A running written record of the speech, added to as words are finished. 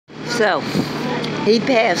So he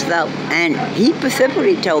passed out, and he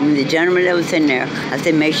specifically told me, the gentleman that was in there, I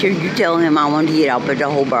said, make sure you tell him I want to get out at the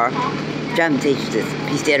Hobart transportation system.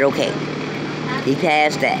 He said, okay. He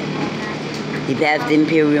passed that. He passed the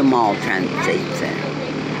Imperial Mall Transportation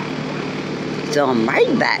Center. So I'm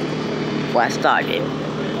right back where I started.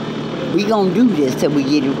 We gonna do this till we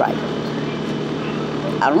get it right.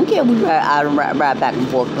 I don't care if we ride back and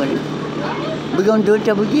forth with it. We're gonna do it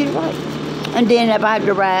till we get it right. And then if I have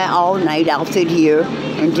to ride all night, I'll sit here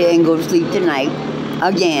and go to sleep tonight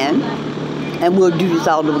again, and we'll do this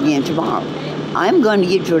all over again tomorrow. I'm going to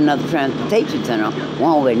get to another transportation center,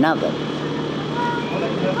 one way or another.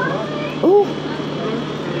 Ooh,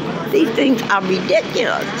 these things are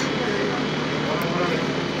ridiculous.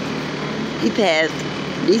 He passed.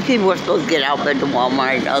 These people were supposed to get out at the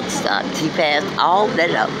Walmart and other stops. He passed all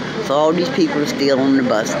that up. So all these people are still on the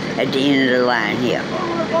bus at the end of the line here.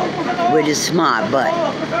 Which is smart, but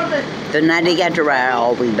so now they got to ride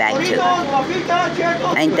all the way back too.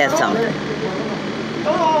 Ain't that something?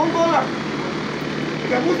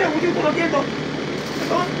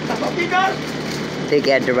 They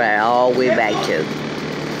got to ride all the way back too.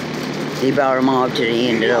 They brought them all to the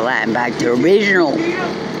end of the line, back to the original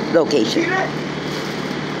location.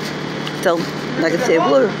 So, like I said,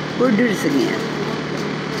 we'll do this again.